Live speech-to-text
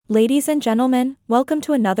Ladies and gentlemen, welcome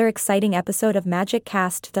to another exciting episode of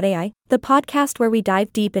MagicCast.ai, the podcast where we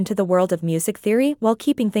dive deep into the world of music theory while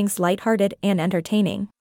keeping things lighthearted and entertaining.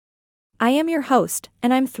 I am your host,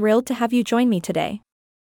 and I'm thrilled to have you join me today.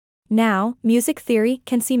 Now, music theory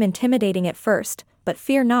can seem intimidating at first, but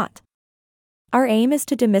fear not. Our aim is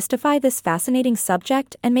to demystify this fascinating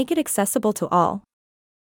subject and make it accessible to all.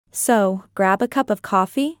 So, grab a cup of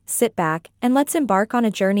coffee, sit back, and let's embark on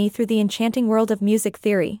a journey through the enchanting world of music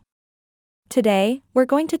theory. Today, we're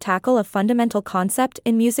going to tackle a fundamental concept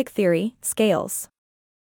in music theory: scales.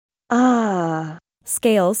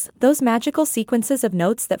 Scales, those magical sequences of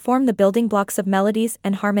notes that form the building blocks of melodies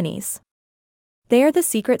and harmonies. They are the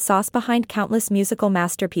secret sauce behind countless musical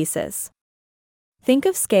masterpieces. Think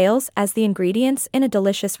of scales as the ingredients in a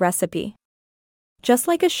delicious recipe. Just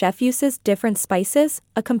like a chef uses different spices,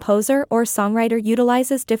 a composer or songwriter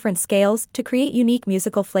utilizes different scales to create unique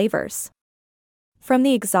musical flavors. From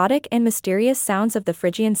the exotic and mysterious sounds of the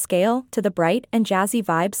Phrygian scale to the bright and jazzy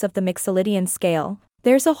vibes of the Mixolydian scale,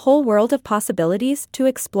 there's a whole world of possibilities to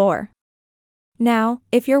explore. Now,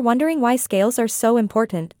 if you're wondering why scales are so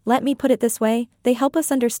important, let me put it this way: they help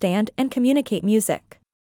us understand and communicate music.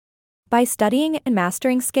 By studying and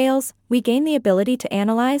mastering scales, we gain the ability to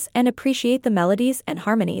analyze and appreciate the melodies and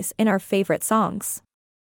harmonies in our favorite songs.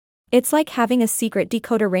 It's like having a secret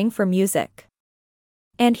decoder ring for music.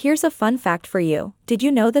 And here's a fun fact for you: did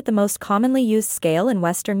you know that the most commonly used scale in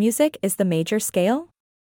Western music is the major scale?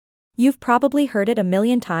 You've probably heard it a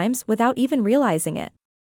million times without even realizing it.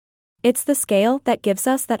 It's the scale that gives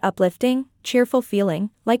us that uplifting, cheerful feeling,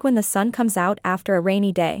 like when the sun comes out after a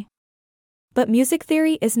rainy day. But music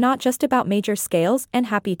theory is not just about major scales and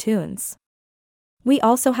happy tunes. We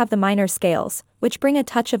also have the minor scales, which bring a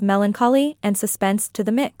touch of melancholy and suspense to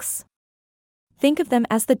the mix. Think of them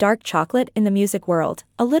as the dark chocolate in the music world,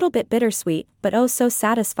 a little bit bittersweet, but oh so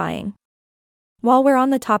satisfying. While we're on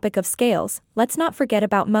the topic of scales, let's not forget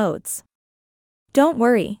about modes. Don't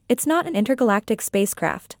worry, it's not an intergalactic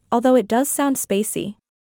spacecraft, although it does sound spacey.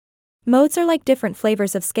 Modes are like different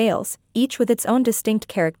flavors of scales, each with its own distinct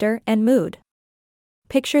character and mood.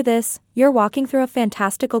 Picture this: you're walking through a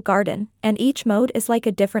fantastical garden, and each mode is like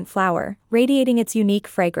a different flower, radiating its unique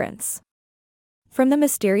fragrance. From the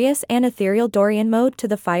mysterious and ethereal Dorian mode to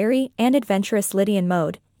the fiery and adventurous Lydian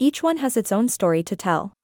mode, each one has its own story to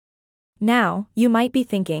tell. Now, you might be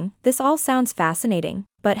thinking, this all sounds fascinating,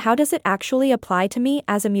 but how does it actually apply to me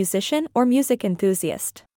as a musician or music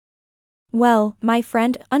enthusiast? Well, my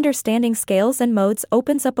friend, understanding scales and modes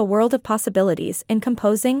opens up a world of possibilities in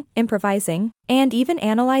composing, improvising, and even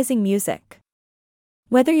analyzing music.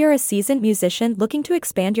 Whether you're a seasoned musician looking to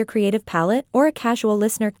expand your creative palette or a casual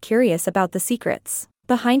listener curious about the secrets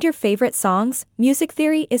behind your favorite songs, music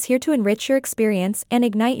theory is here to enrich your experience and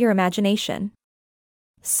ignite your imagination.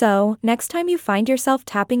 So, next time you find yourself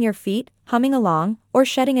tapping your feet, humming along, or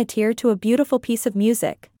shedding a tear to a beautiful piece of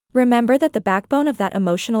music, remember that the backbone of that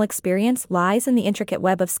emotional experience lies in the intricate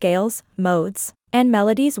web of scales, modes, and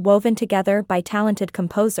melodies woven together by talented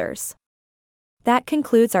composers. That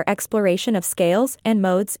concludes our exploration of scales and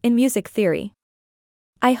modes in music theory.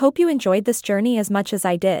 I hope you enjoyed this journey as much as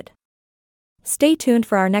I did. Stay tuned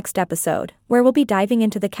for our next episode, where we'll be diving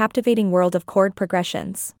into the captivating world of chord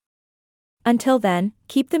progressions. Until then,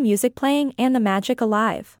 keep the music playing and the magic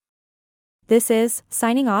alive. This is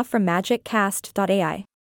signing off from MagicCast.ai.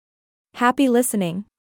 Happy listening.